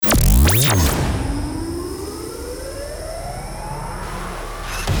For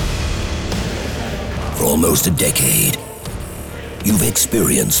almost a decade, you've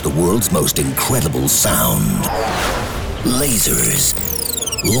experienced the world's most incredible sound. Lasers,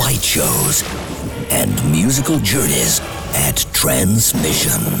 light shows, and musical journeys at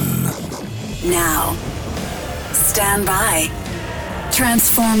Transmission. Now, stand by.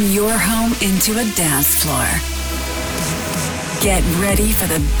 Transform your home into a dance floor. Get ready for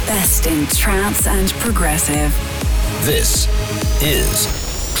the best in trance and progressive. This is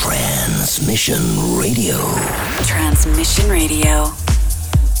Transmission Radio. Transmission Radio.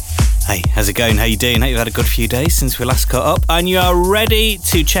 Hey, how's it going? How you doing? Hope you've had a good few days since we last caught up and you are ready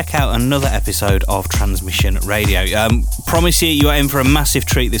to check out another episode of Transmission Radio. Promise you are in for a massive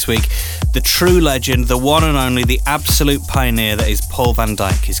treat this week. The true legend, the one and only, the absolute pioneer that is Paul Van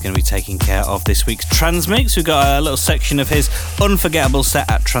Dyk is going to be taking care of this week's Transmix. We've got a little section of his unforgettable set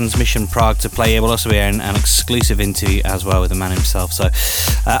at Transmission Prague to play. We'll also be in an exclusive interview as well with the man himself.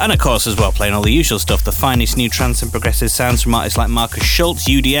 And of course as well playing all the usual stuff, the finest new trance and progressive sounds from artists like Markus, Schulz,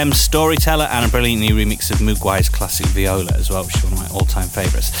 UDM, StoryTeller, and a brilliant new remix of Moogwai's classic Viola as well, which is one of my all-time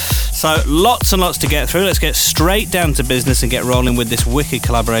favourites. So lots and lots to get through. Let's get straight down to business and get rolling with this wicked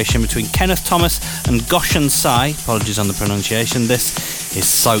collaboration between Kenneth Thomas and Goshen. Apologies on the pronunciation. This is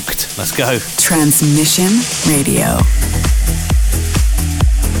Soaked. Let's go. Transmission Radio.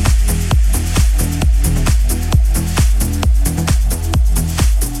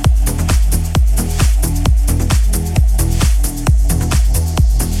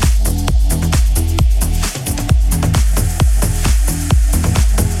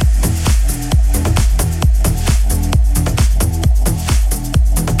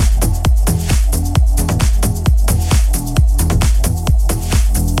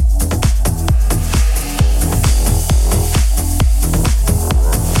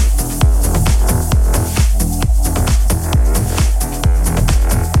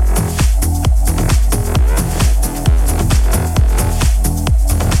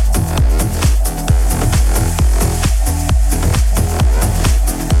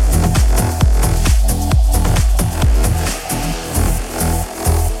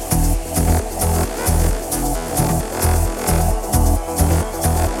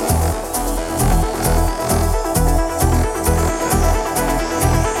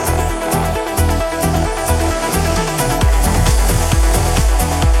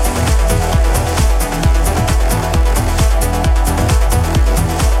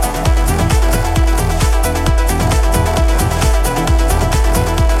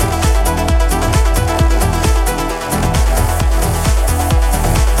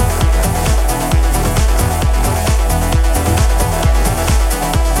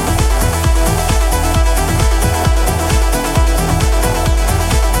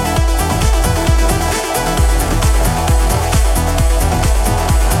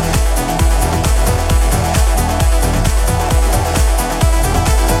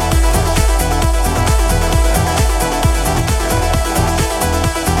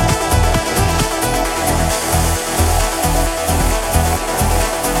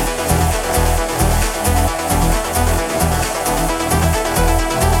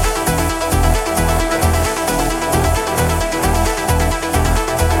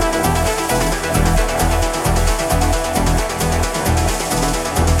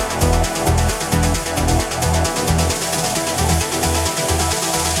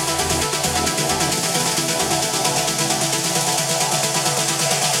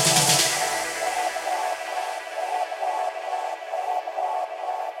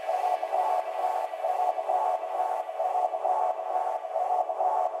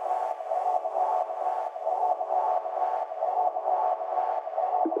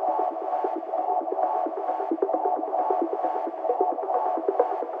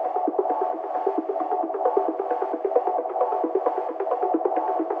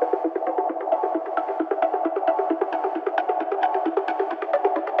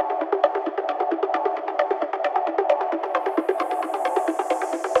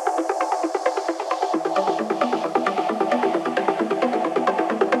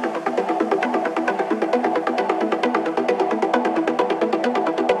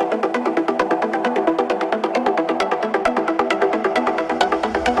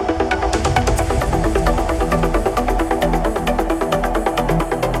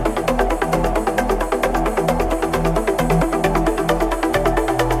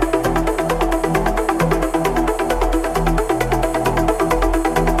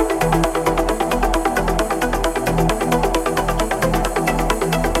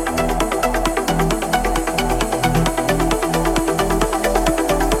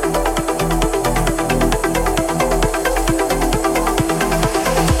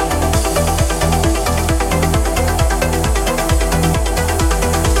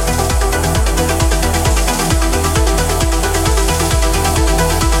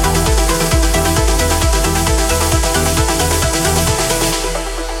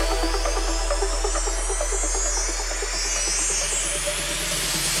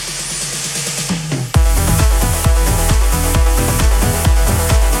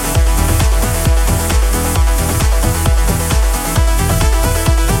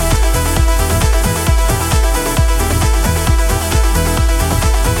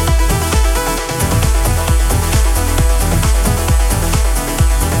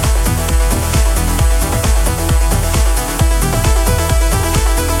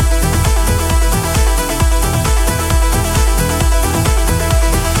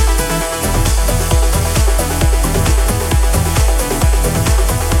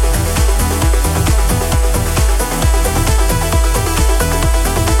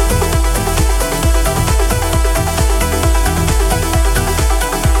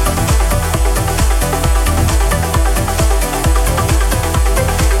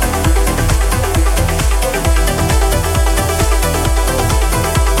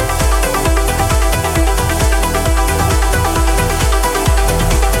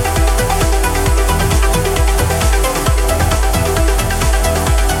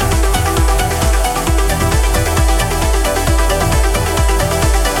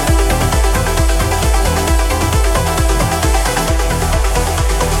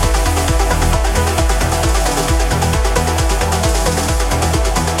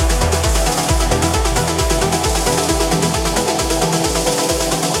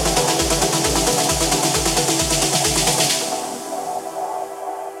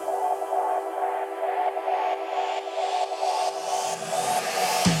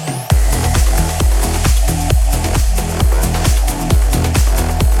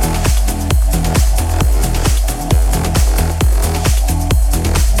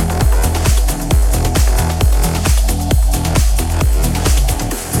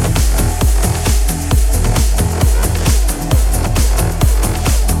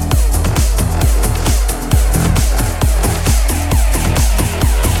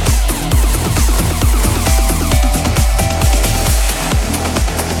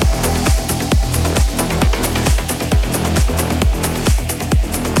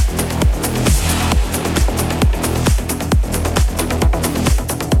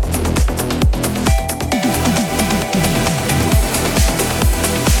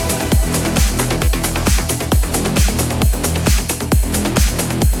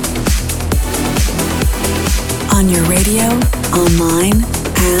 your radio, online,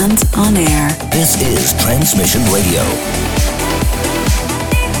 and on air. This is Transmission Radio.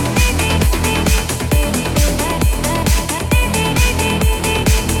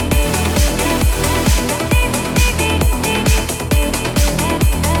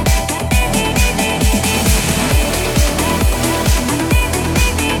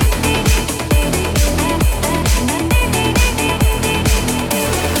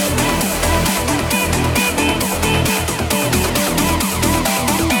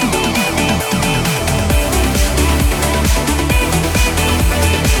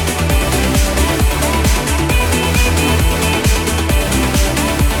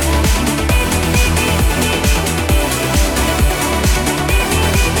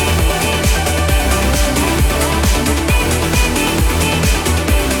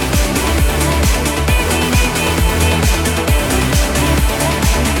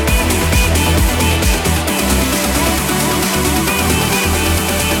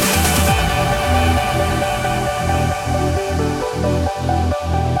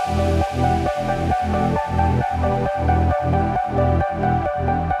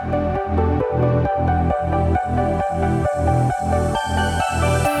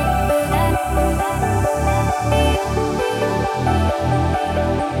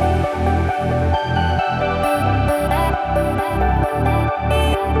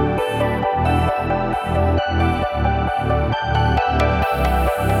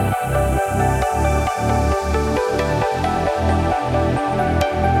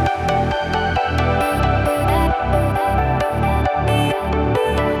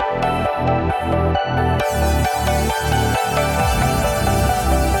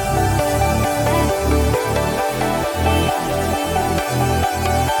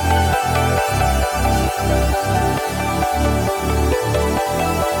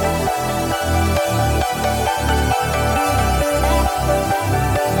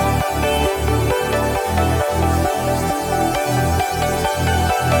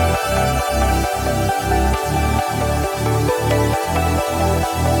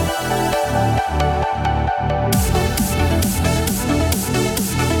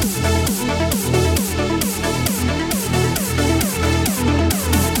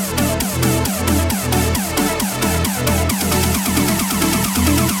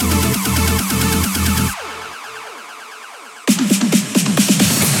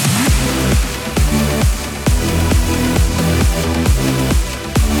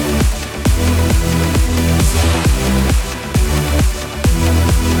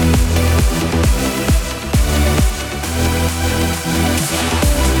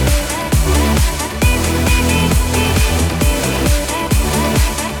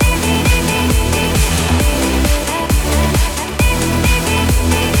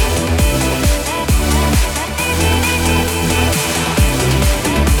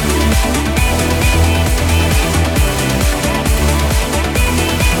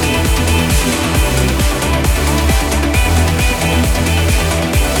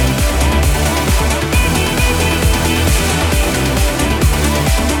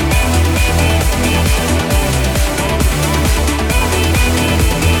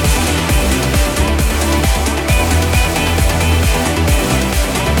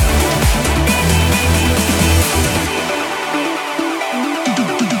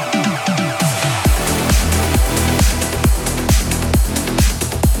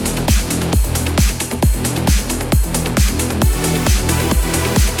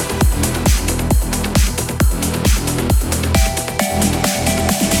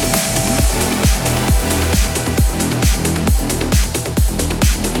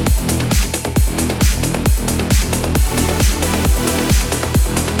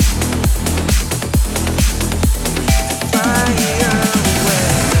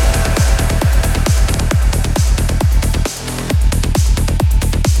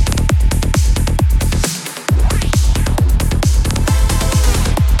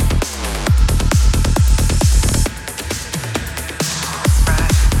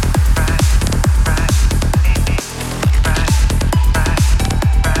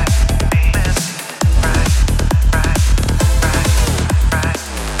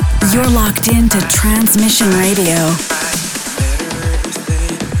 You're locked into Transmission Radio. Right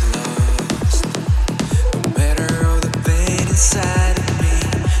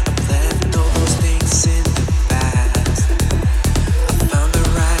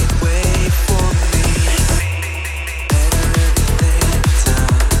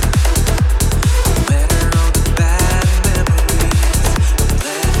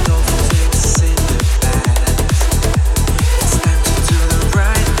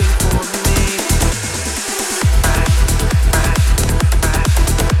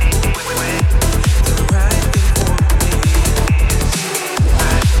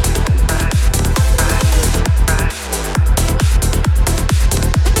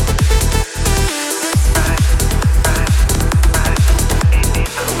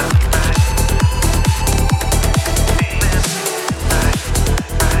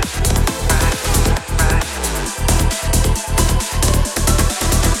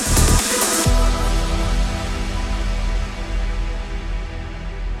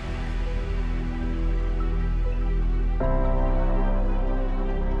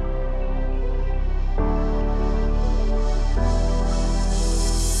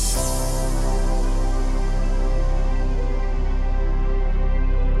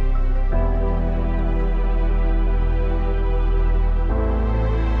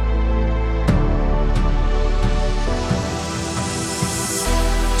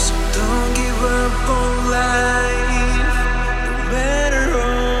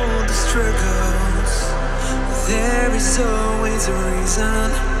a reason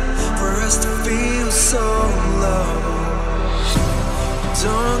for us to feel so low.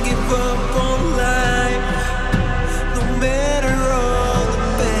 Don't give up on life, no matter all the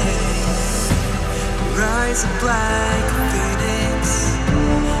pain. Rise up like a phoenix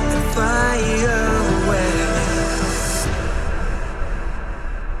and fly away.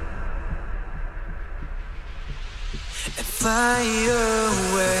 And fly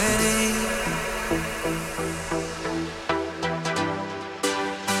away.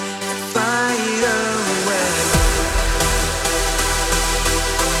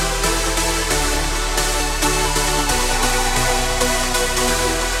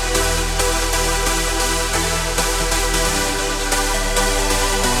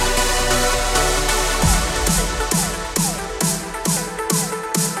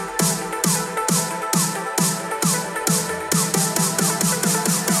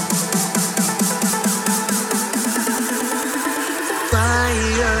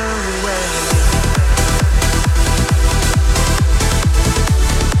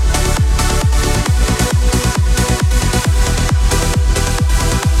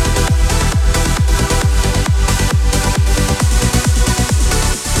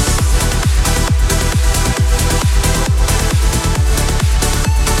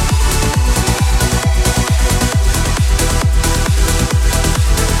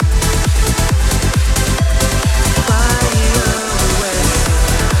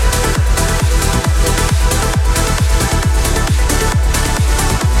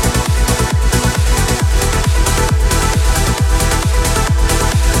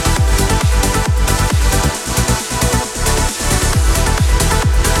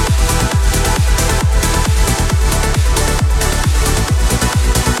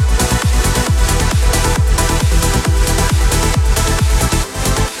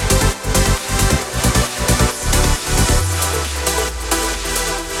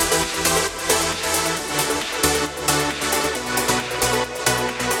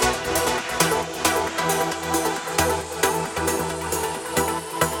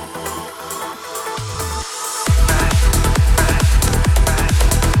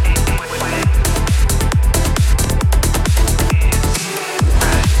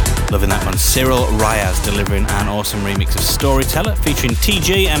 Cyril Ryaz delivering an awesome remix of StoryTeller featuring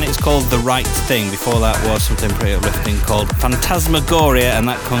TG, and it's called The Right Thing. Before that was something pretty uplifting called Fantasmagoria, and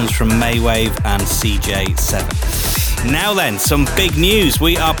that comes from Maywave and CJ7. Now then, some big news.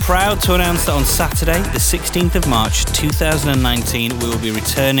 We are proud to announce that on Saturday, the 16th of March 2019, we will be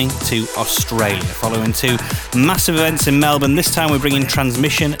returning to Australia following two massive events in Melbourne. This time we're bringing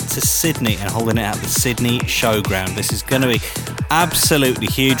Transmission to Sydney and holding it at the Sydney Showground. This is going to be absolutely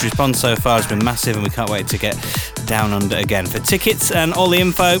huge. Response so far has been massive, and we can't wait to get down under again. For tickets and all the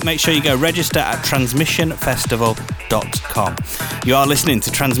info, make sure you go register at transmissionfestival.com. You are listening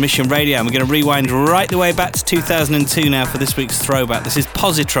to Transmission Radio, and we're going to rewind right the way back to 2002 now for this week's throwback. This is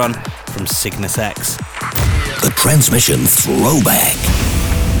Positron from Cygnus X. The Transmission Throwback.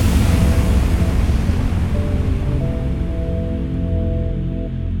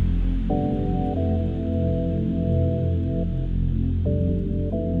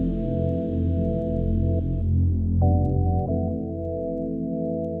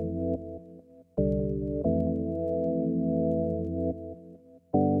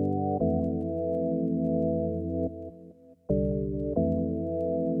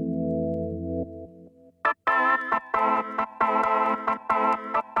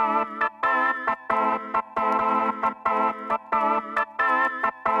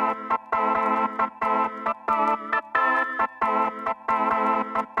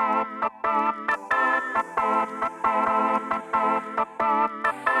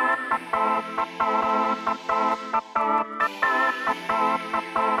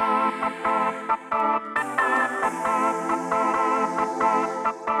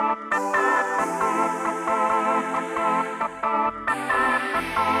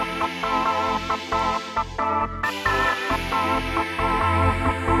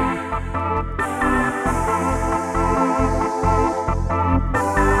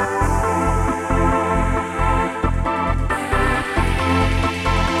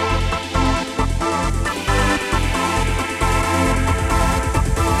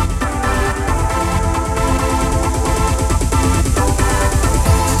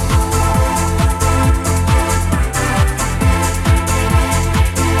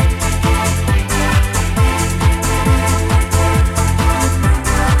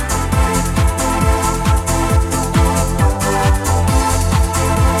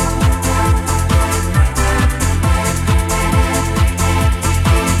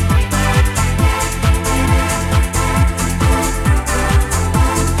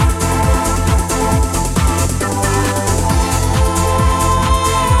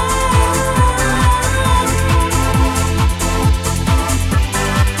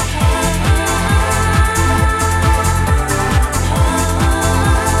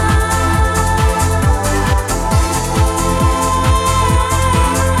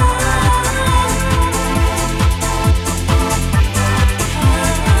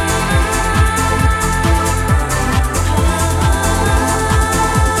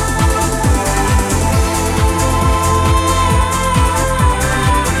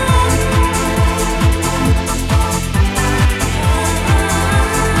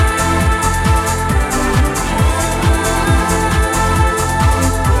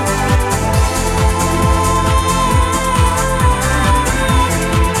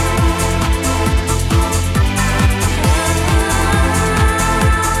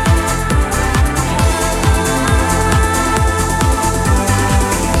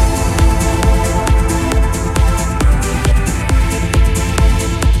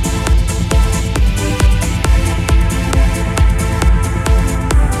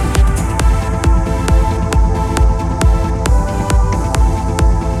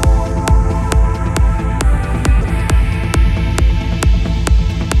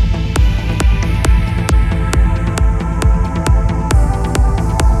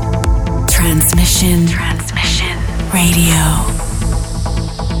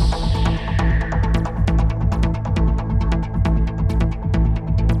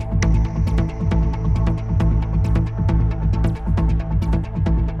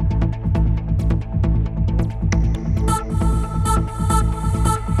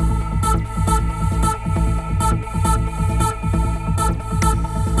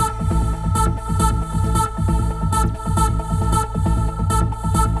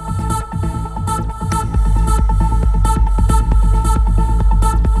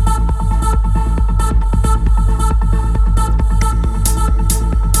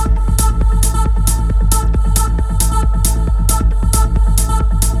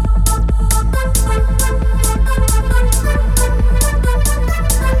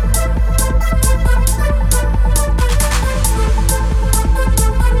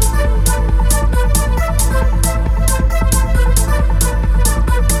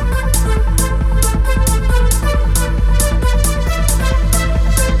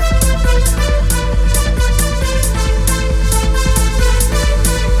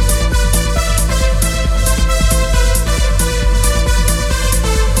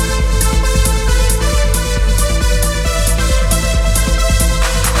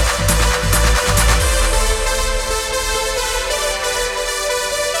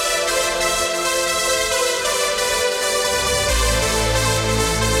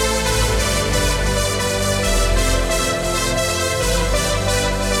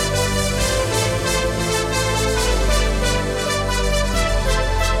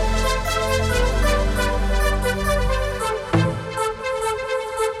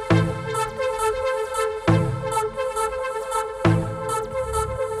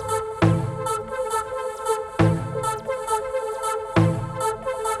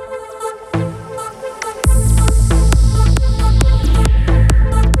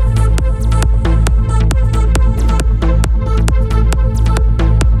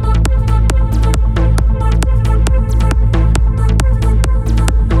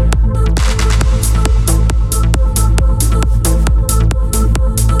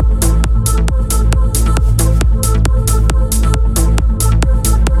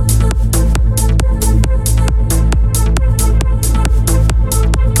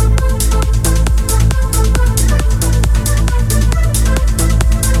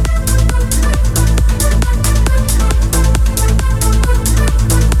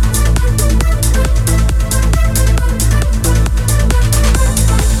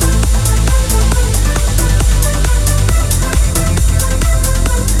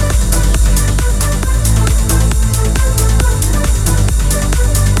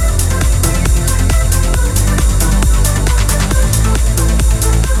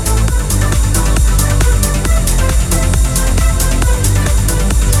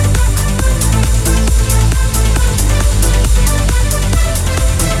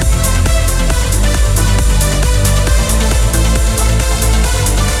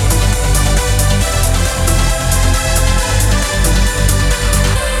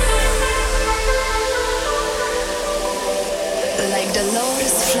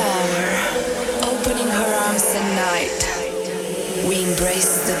 We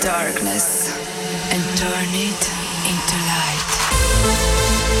embrace the darkness and turn it into light.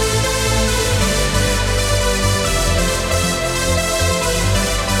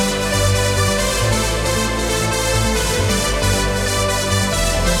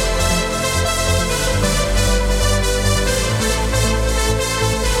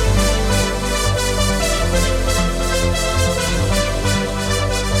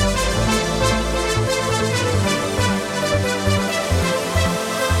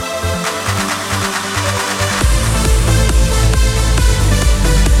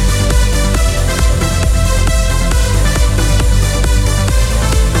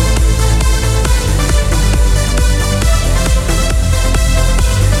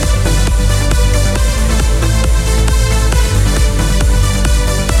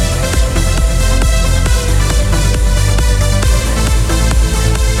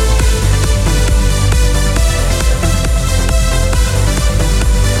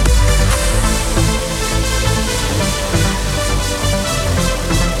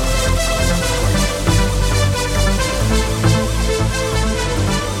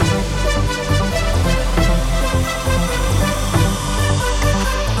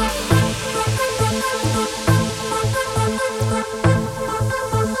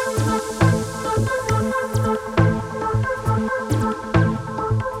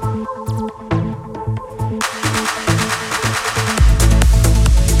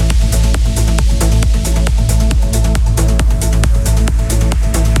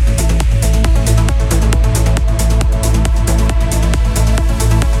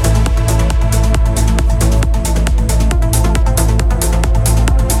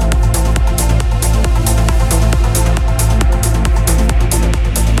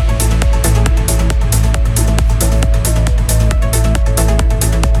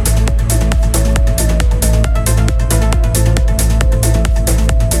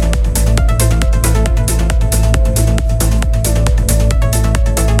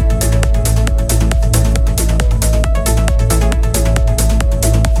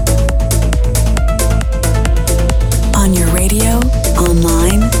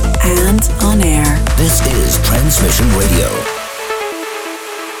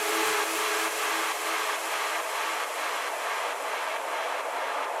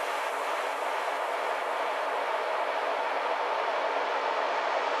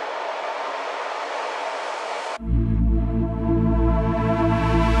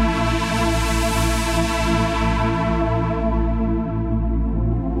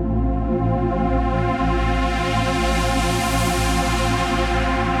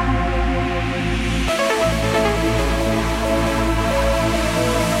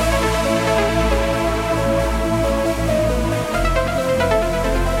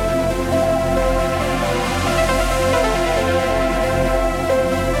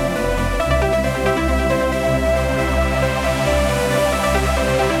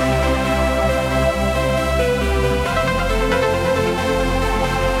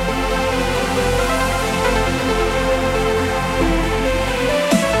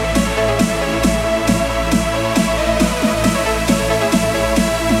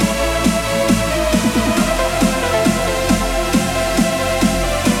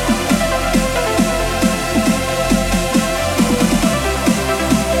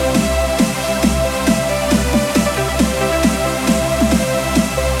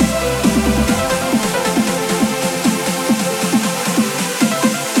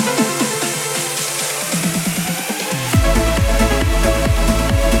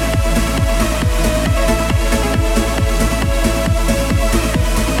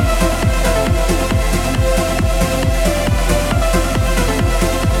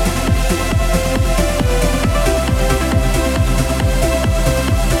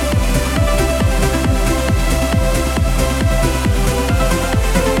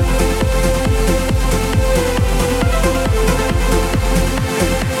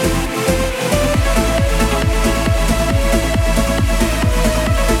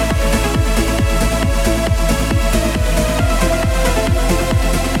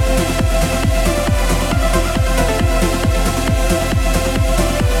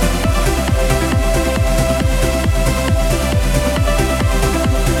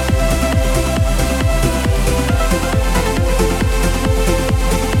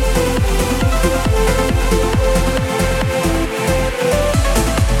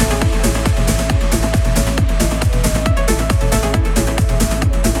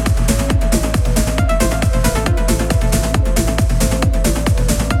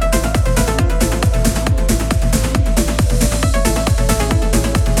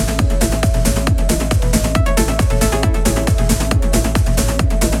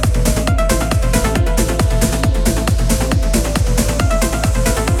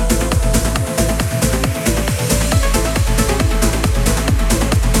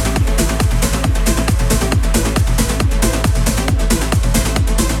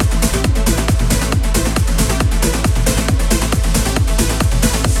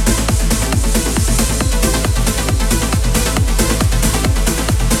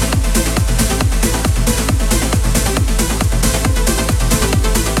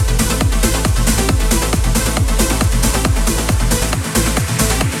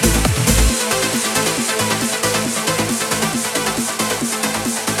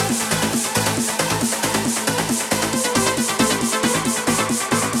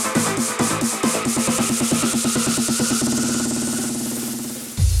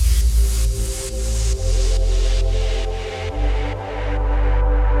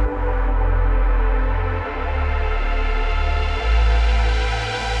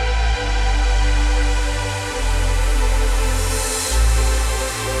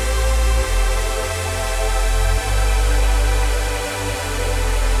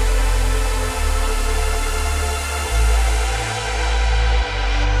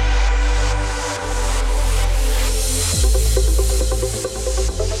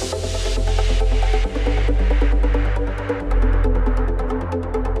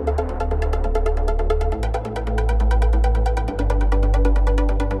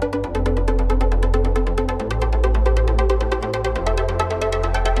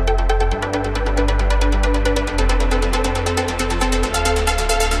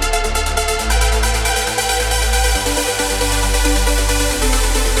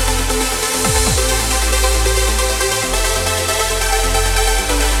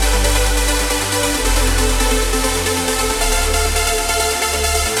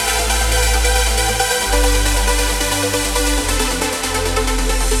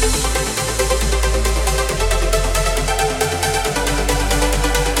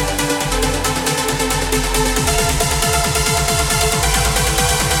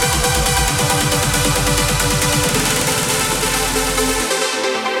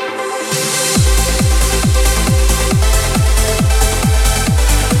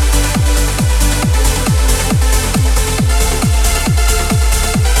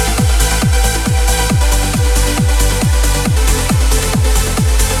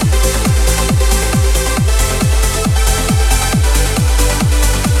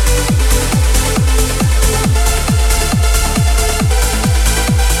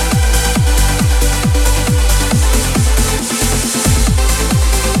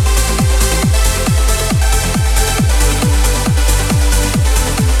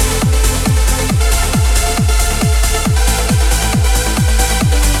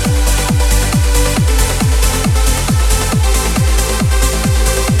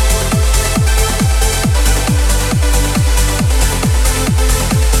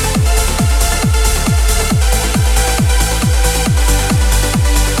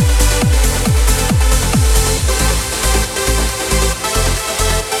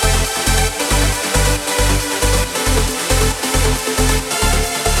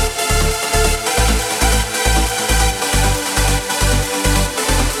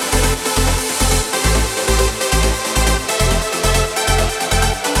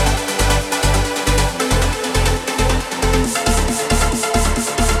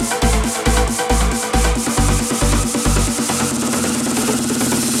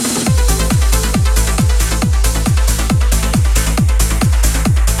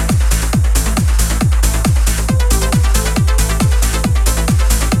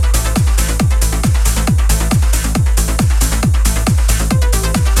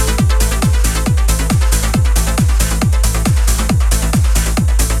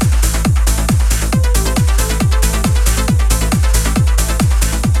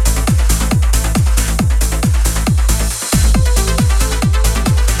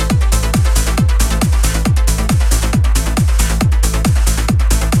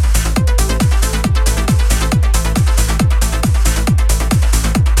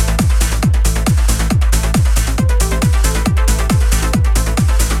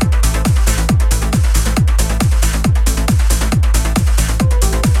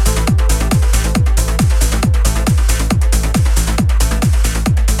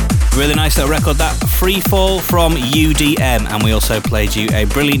 nice little record, that Freefall from UDM. And we also played you a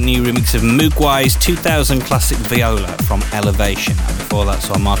brilliant new remix of Moogwai's 2000 classic Viola from Elevation. And before that,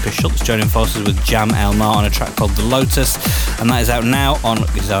 saw Markus Schulz joining forces with Jam Elmar on a track called The Lotus, and that is out now on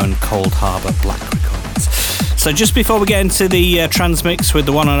his own Coldharbour Black Recordings. So just before we get into the Transmix with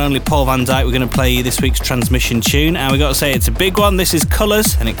the one and only Paul Van Dyk, we're going to play you this week's transmission tune, and we got to say it's a big one. This is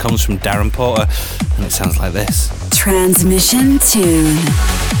Colours, and it comes from Darren Porter, and it sounds like this. Transmission tune.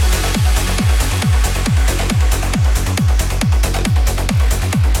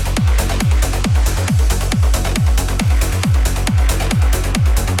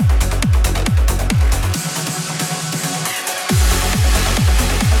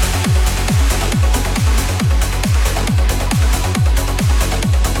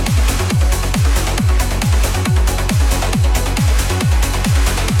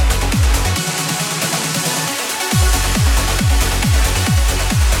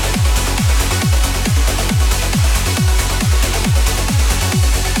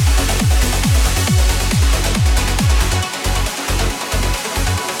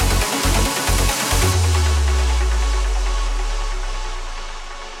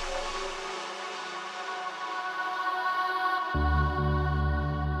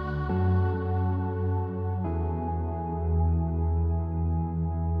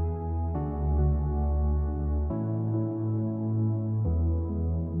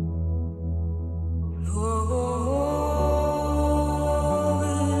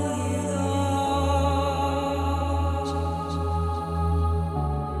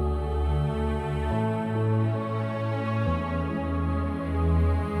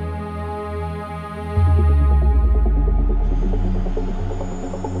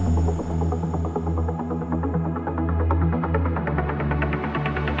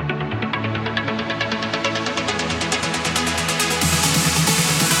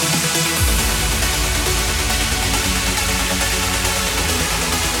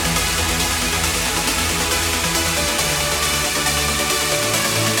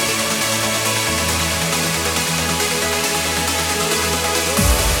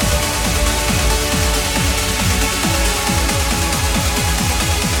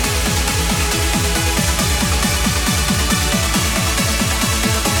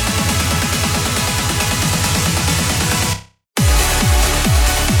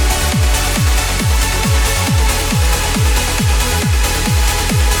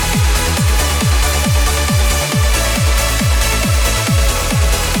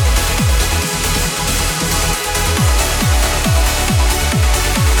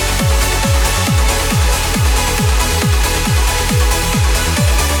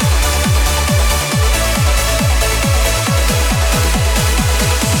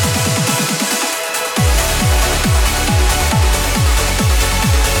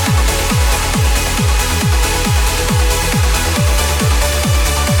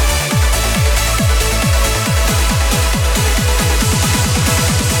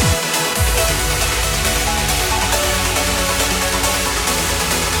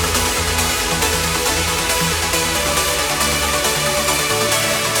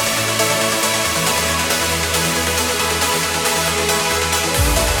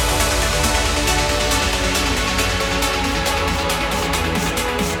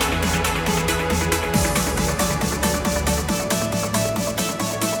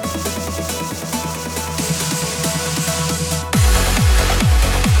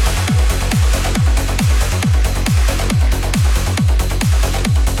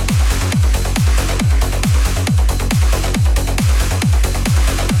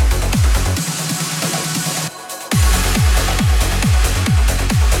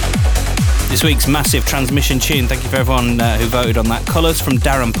 This week's massive transmission tune. Thank you for everyone who voted on that. Colours from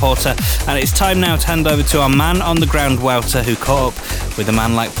Darren Porter. And it's time now to hand over to our man on the ground Wouter, who caught up with a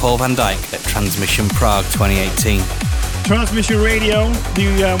man like Paul Van Dyk at Transmission Prague 2018. Transmission Radio,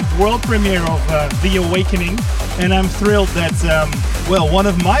 the world premiere of The Awakening, and I'm thrilled that, one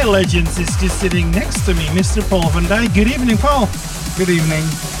of my legends is just sitting next to me, Mr. Paul Van Dyk. Good evening, Paul. Good evening.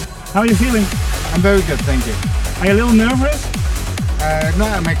 How are you feeling? I'm very good, thank you. Are you a little nervous? No,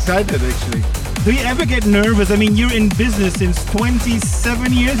 I'm excited, actually. Do you ever get nervous? I mean, you're in business since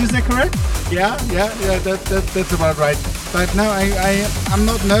 27 years, is that correct? Yeah, that's about right. But no, I'm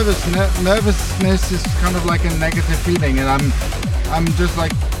not nervous. Nervousness is kind of like a negative feeling, and I'm just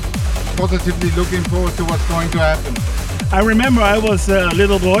like positively looking forward to what's going to happen. I remember I was a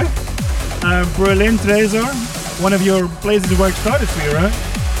little boy, Berlin Tresor, one of your places where it started for you, right?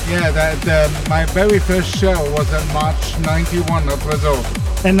 Yeah, my very first show was in March 91 at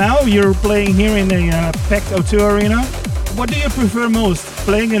Tresor. And now you're playing here in the PACT O2 Arena? what do you prefer most?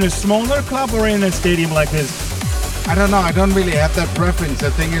 Playing in a smaller club or in a stadium like this? I don't know. I don't really have that preference.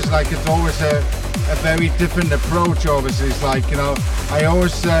 The thing is, like, it's always a very different approach. Obviously, it's like, you know, I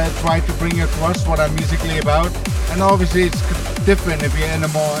always try to bring across what I'm musically about, and obviously it's different if you're in a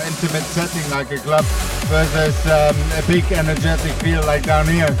more intimate setting like a club versus a big energetic field like down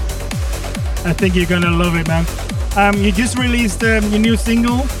here. I think you're gonna love it, man. You just released your new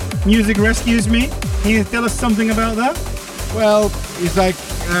single, Music Rescues Me. Can you tell us something about that? Well, it's like,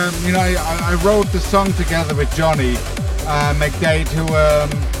 you know, I wrote the song together with Johnny McDade, who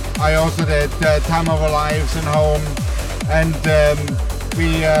I also did Time of Our Lives and Home, and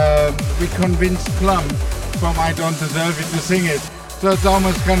we convinced Plum from I Don't Deserve It to sing it. So it's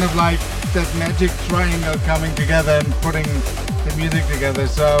almost kind of like that magic triangle coming together and putting the music together.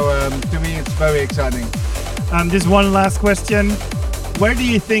 So to me, it's very exciting. Just one last question. How do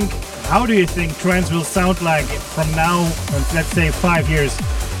you think trance will sound like from now, let's say 5 years?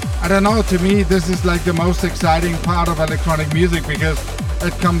 I don't know. To me, this is like the most exciting part of electronic music because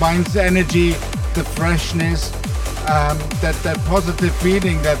it combines the energy, the freshness, that positive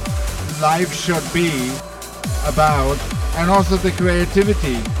feeling that life should be about, and also the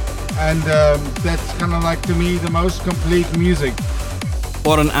creativity. And that's kind of like, to me, the most complete music.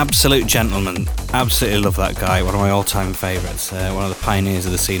 What an absolute gentleman. Absolutely love that guy. One of my all-time favourites. One of the pioneers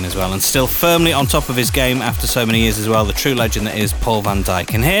of the scene as well. And still firmly on top of his game after so many years as well. The true legend that is Paul Van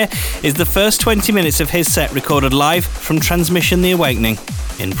Dyk. And here is the first 20 minutes of his set recorded live from Transmission The Awakening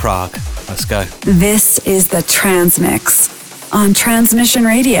in Prague. Let's go. This is the Transmix on Transmission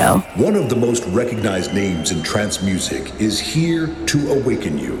Radio. One of the most recognized names in trance music is here to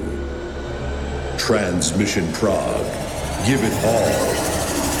awaken you. Transmission Prague. Give it all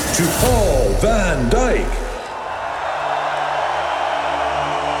to Paul Van Dyk.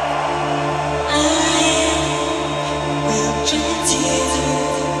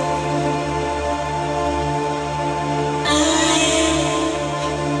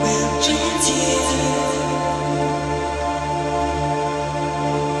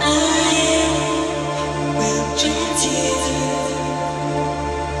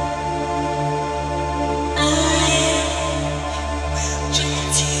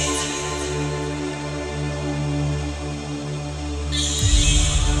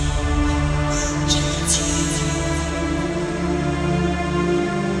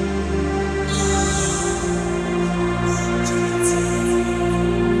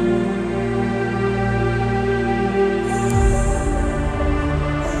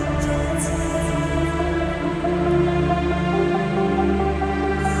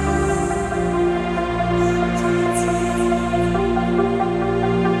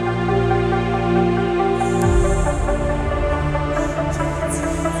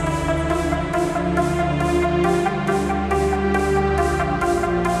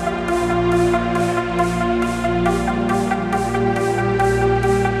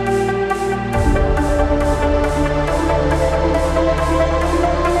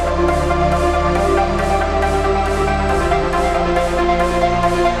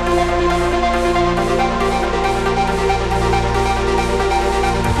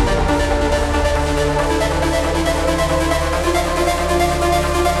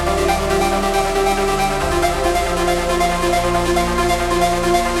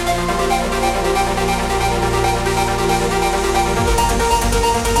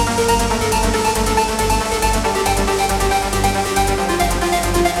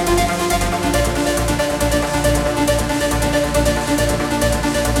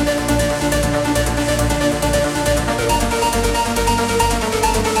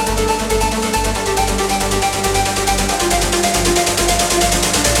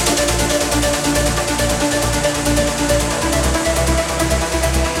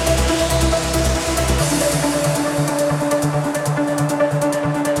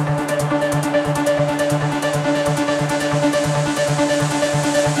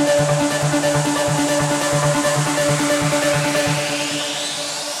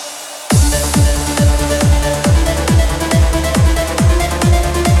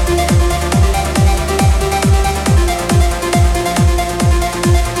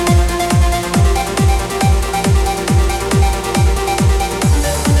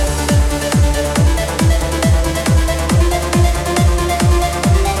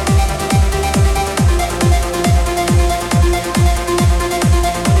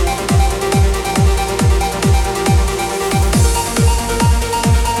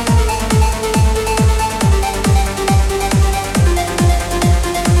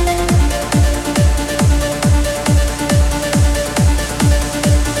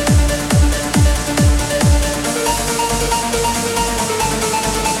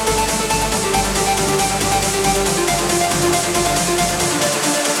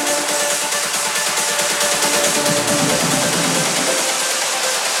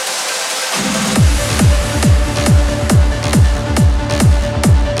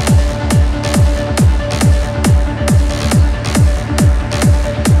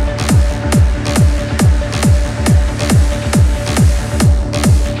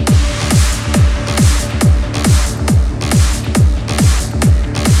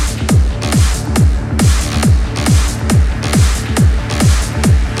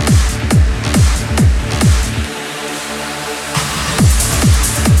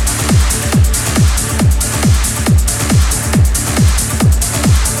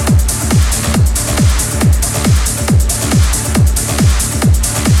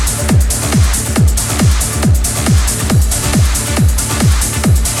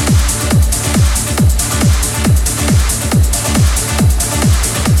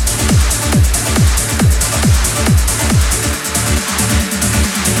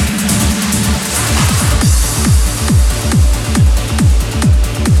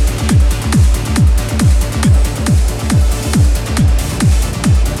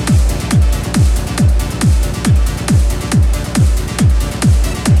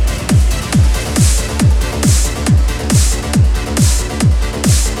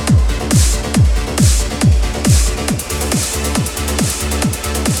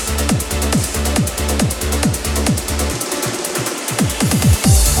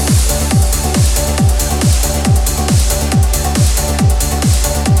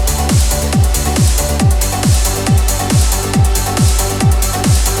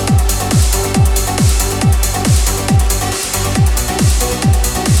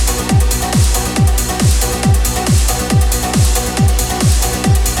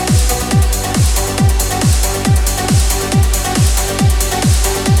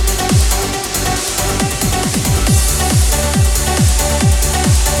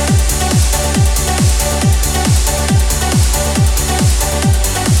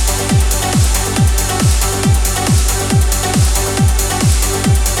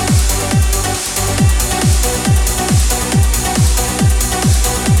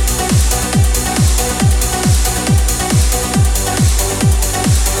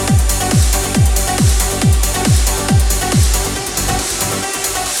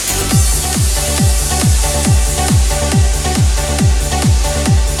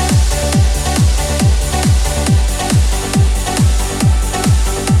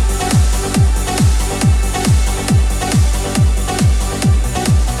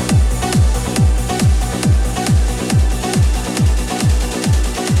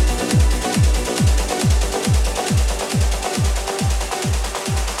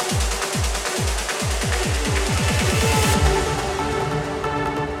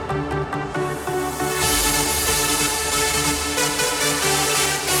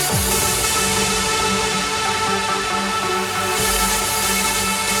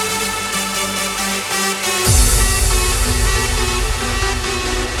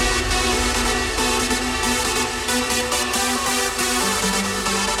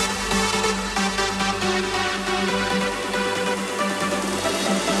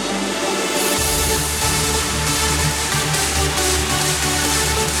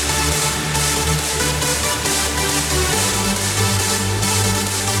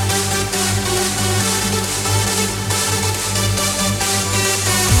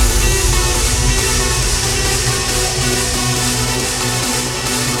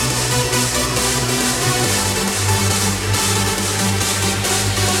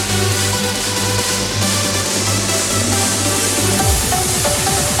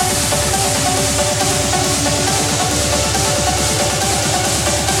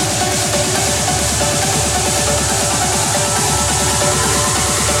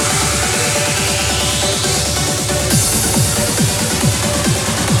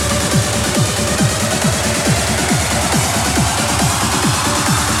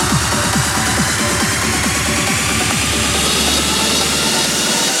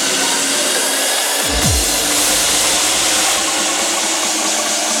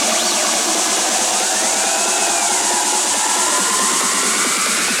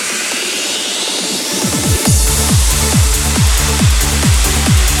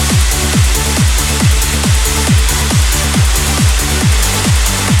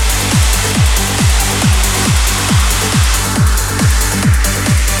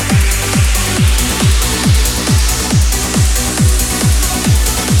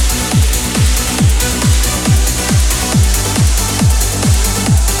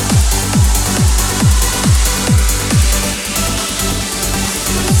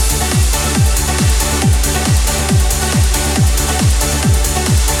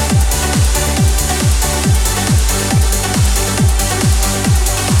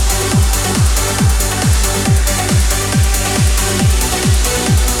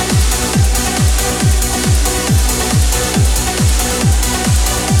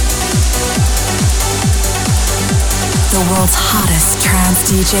 the world's hottest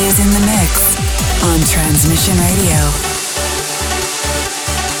trance DJs in the mix on Transmission Radio.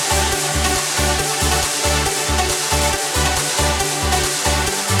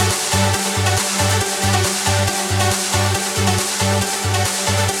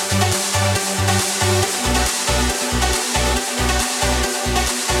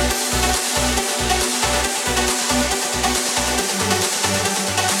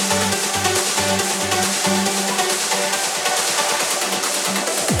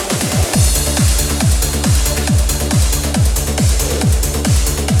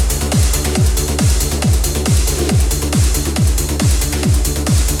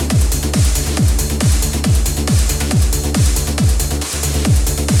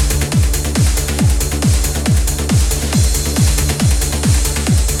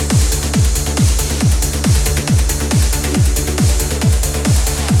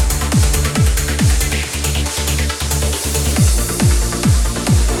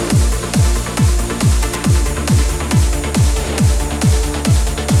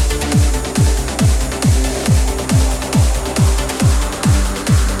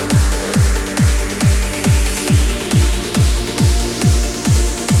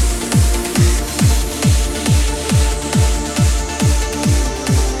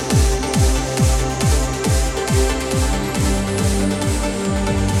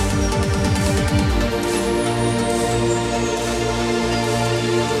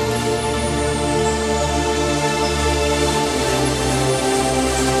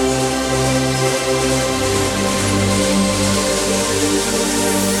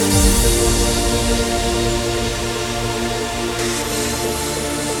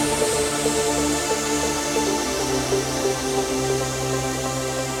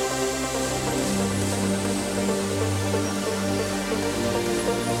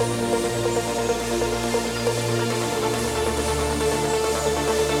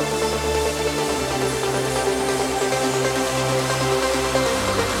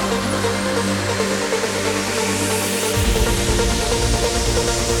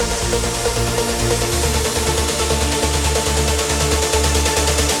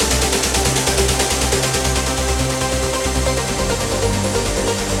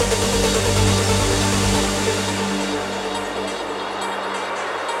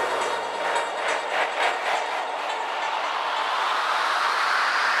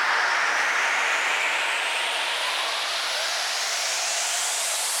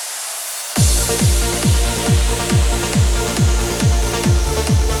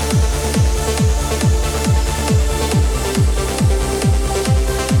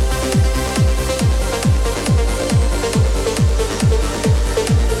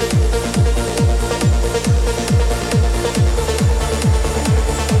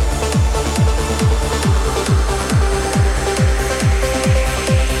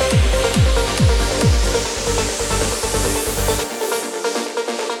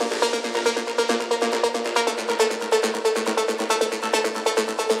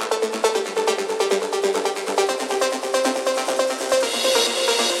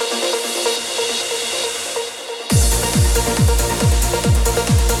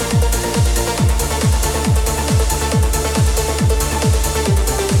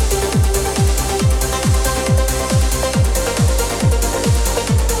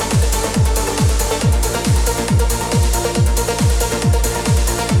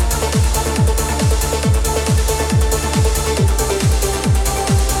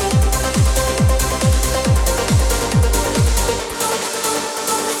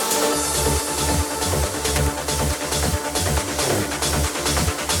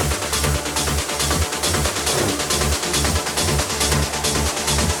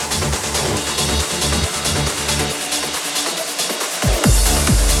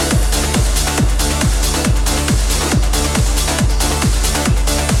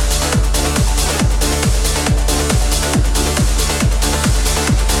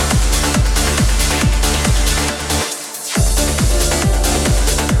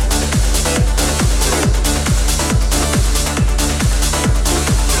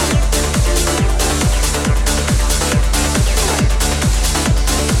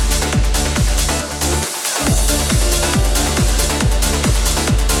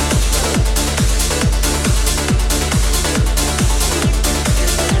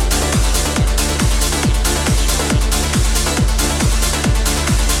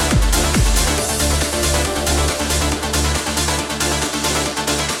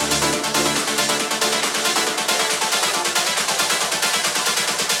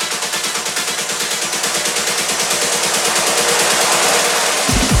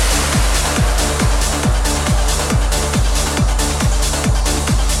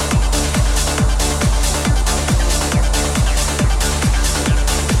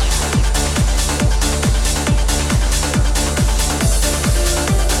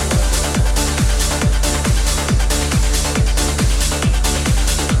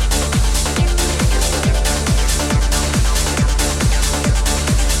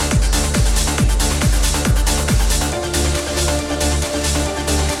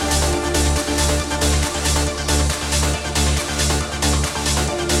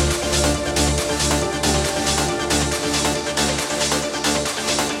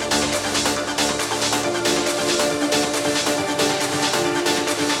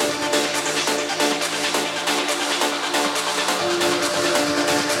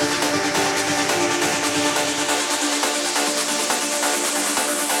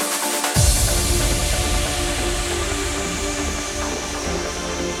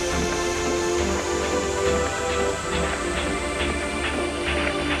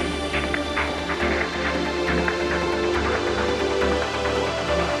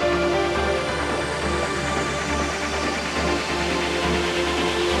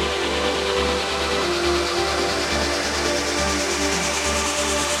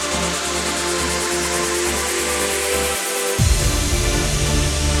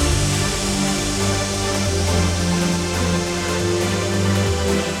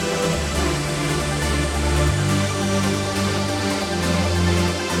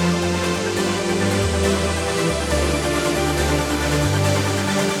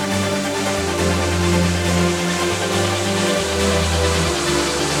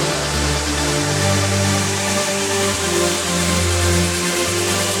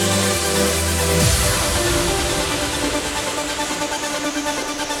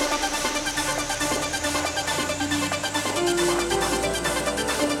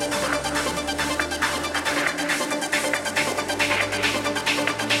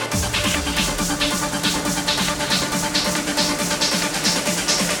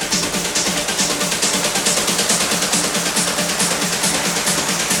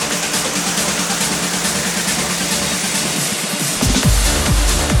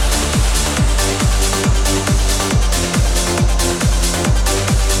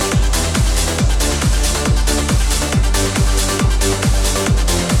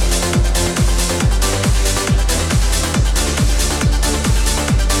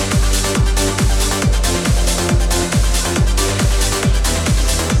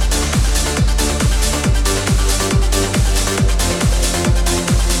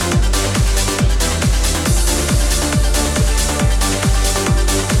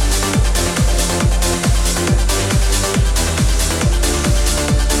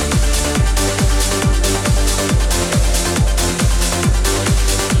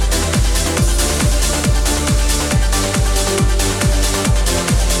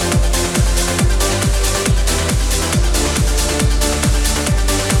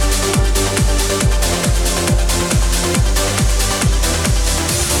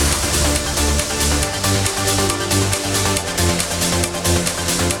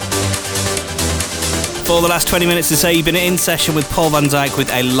 For the last 20 minutes or so, you've been in session with Paul Van Dyk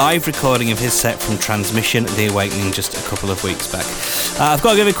with a live recording of his set from Transmission, The Awakening, just a couple of weeks back. I've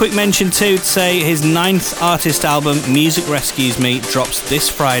got to give a quick mention too to say his 9th artist album, Music Rescues Me, drops this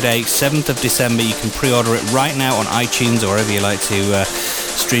Friday, 7th of December. You can pre-order it right now on iTunes or wherever you like to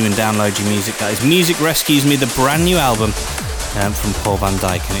stream and download your music. That is Music Rescues Me, the brand new album from Paul Van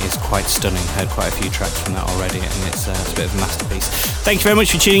Dyk, and it is quite stunning. Heard quite a few tracks from that already, and it's a bit of a masterpiece. Thank you very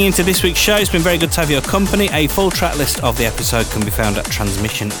much for tuning into this week's show. It's been very good to have your company. A full track list of the episode can be found at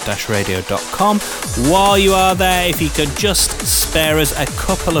transmission-radio.com. While you are there, if you could just spare us a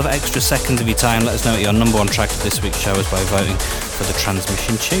couple of extra seconds of your time, let us know what your number one track of this week's show is by voting for the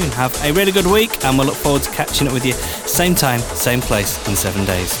Transmission tune. Have a really good week, and we'll look forward to catching up with you same time, same place in 7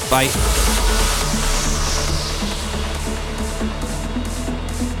 days. Bye.